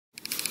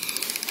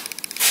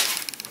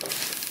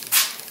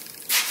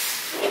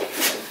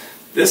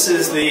This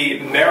is the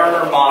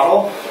Mariner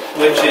model,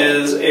 which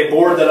is a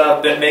board that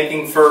I've been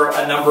making for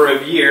a number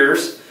of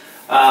years,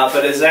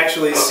 but has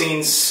actually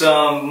seen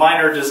some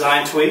minor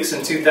design tweaks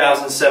in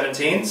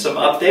 2017, some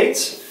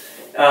updates.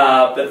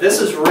 But this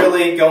is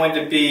really going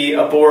to be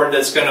a board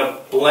that's going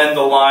to blend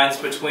the lines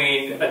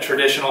between a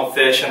traditional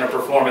fish and a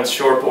performance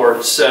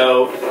shortboard.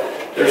 So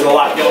there's a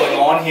lot going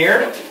on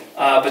here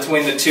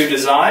between the two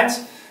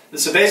designs.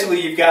 So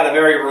basically you've got a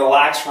very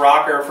relaxed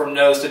rocker from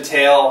nose to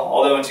tail,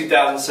 although in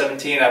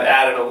 2017 I've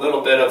added a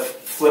little bit of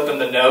flipping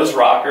the nose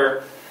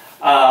rocker.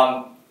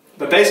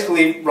 But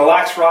basically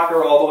relaxed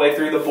rocker all the way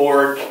through the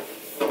board,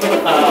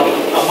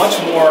 a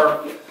much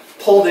more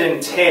pulled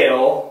in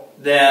tail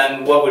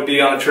than what would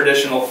be on a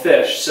traditional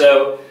fish.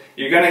 So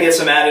you're going to get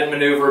some added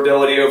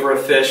maneuverability over a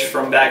fish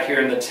from back here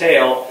in the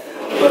tail,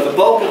 but the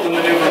bulk of the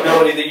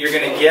maneuverability that you're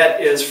going to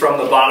get is from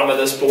the bottom of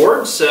this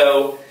board.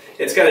 So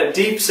it's got a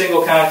deep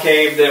single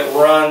concave that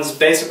runs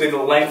basically the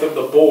length of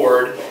the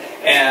board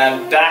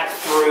and back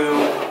through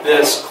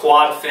this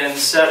quad fin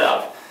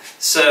setup.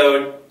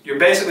 So you're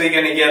basically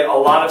going to get a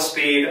lot of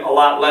speed, a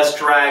lot less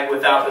drag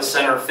without the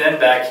center fin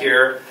back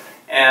here,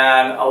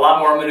 and a lot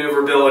more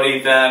maneuverability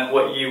than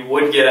what you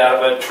would get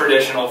out of a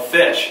traditional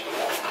fish.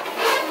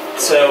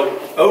 So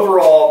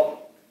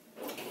overall,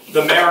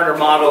 the Mariner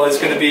model is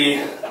going to be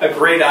a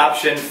great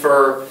option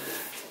for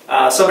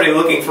somebody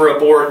looking for a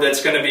board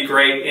that's going to be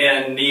great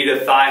in need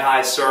of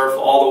thigh-high surf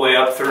all the way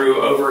up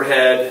through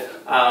overhead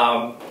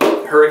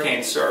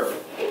hurricane surf.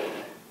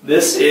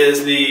 This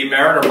is the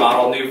Mariner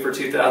model, new for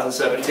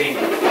 2017.